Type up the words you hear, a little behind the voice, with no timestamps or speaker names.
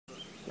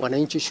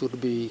wananchi should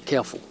be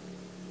careful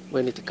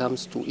when it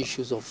comes to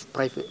issues of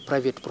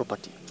private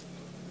property.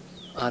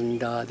 And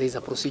there is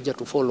a procedure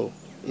to follow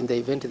in the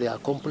event there are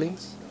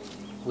complaints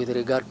with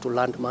regard to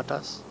land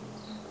matters,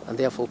 and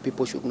therefore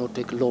people should not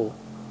take law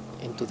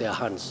into their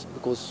hands,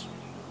 because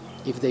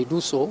if they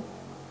do so,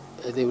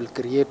 they will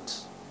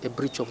create a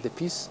breach of the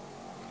peace,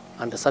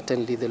 and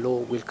certainly the law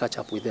will catch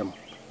up with them.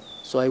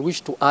 So I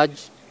wish to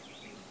urge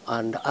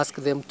and ask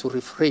them to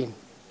refrain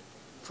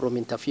from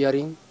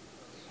interfering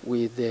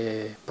with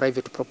the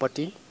private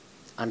property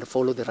and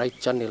follow the right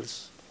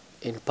channels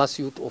in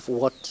pursuit of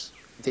what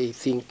they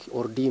think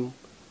or deem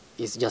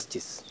is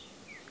justice.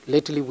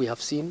 Lately we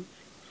have seen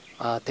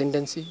a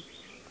tendency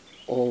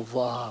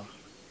of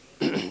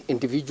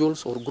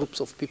individuals or groups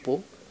of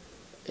people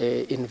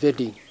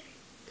invading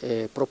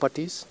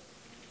properties,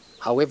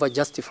 however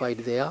justified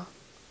they are,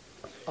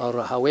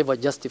 or however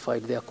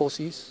justified their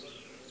causes.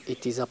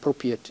 It is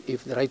appropriate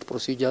if the right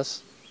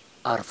procedures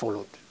are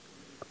followed.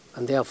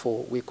 And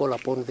therefore, we call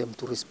upon them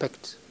to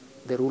respect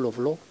the rule of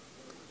law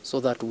so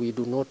that we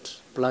do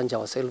not plunge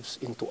ourselves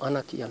into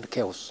anarchy and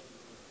chaos.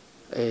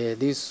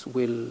 This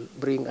will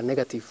bring a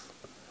negative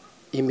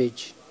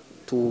image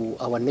to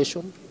our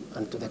nation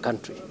and to the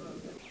country.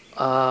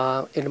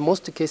 In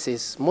most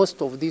cases,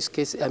 most of these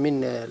cases,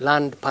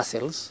 land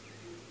parcels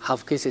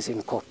have cases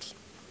in court,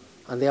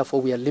 and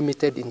therefore we are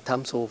limited in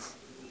terms of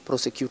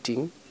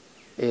prosecuting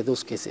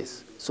those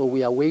cases. So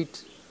we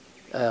await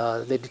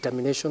the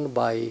determination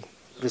by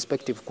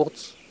respective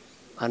courts,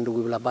 and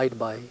we will abide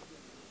by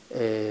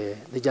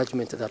the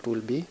judgment that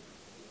will be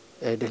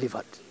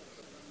delivered.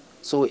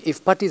 So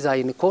if parties are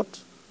in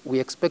court, we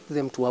expect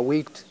them to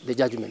await the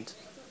judgment.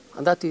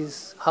 And that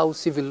is how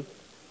civil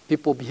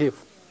people behave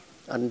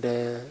and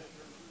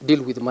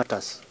deal with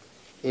matters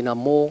in a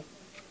more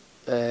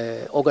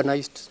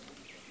organized,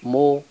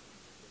 more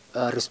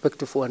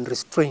respectful and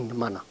restrained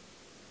manner.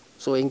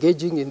 So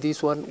engaging in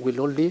this one will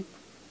only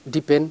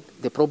deepen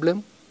the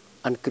problem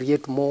and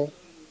create more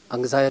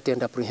anxiety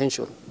and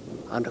apprehension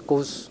and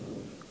cause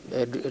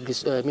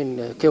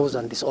chaos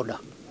and disorder,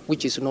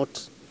 which is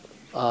not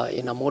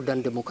in a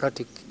modern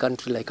democratic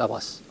country like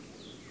ours.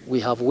 We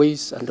have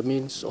ways and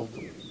means of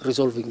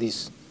resolving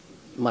this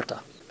matter.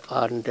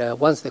 And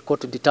once the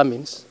court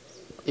determines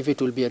if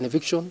it will be an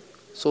eviction,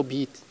 so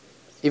be it.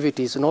 If it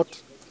is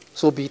not,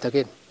 so be it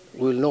again.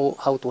 We will know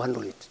how to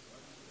handle it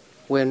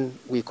when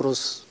we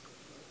cross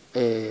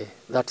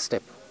that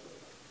step.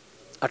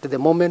 At the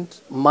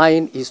moment,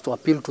 mine is to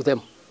appeal to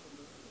them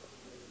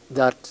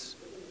that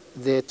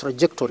the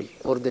trajectory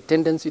or the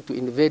tendency to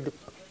invade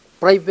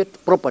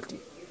private property,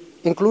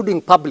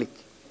 including public,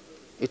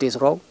 it is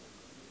wrong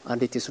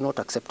and it is not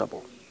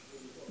acceptable.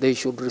 They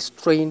should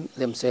restrain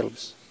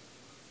themselves.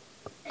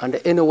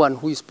 And anyone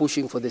who is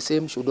pushing for the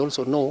same should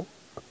also know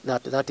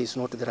that that is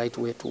not the right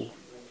way to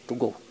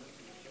go.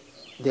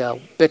 There are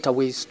better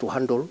ways to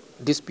handle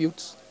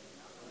disputes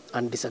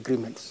and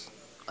disagreements,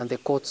 and the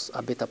courts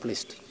are better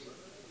placed.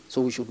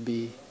 So we should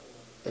be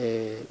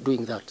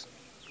doing that.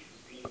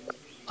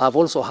 I've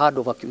also heard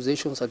of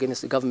accusations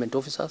against the government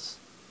officers.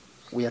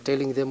 We are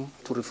telling them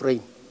to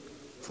refrain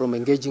from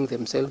engaging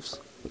themselves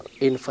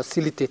in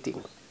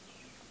facilitating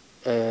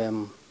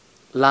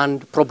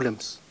land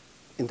problems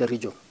in the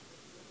region.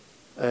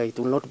 It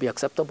will not be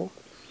acceptable,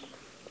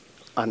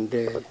 and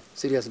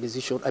serious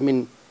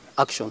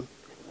action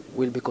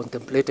will be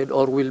contemplated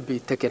or will be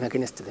taken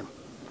against them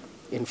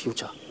in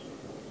future.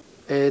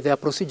 There are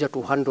procedures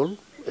to handle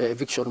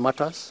eviction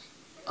matters,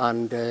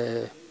 and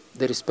the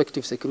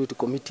respective security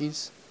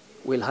committees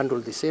will handle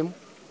the same.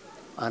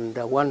 And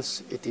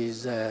once it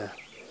is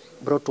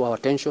brought to our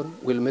attention,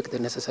 we'll make the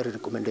necessary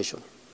recommendation.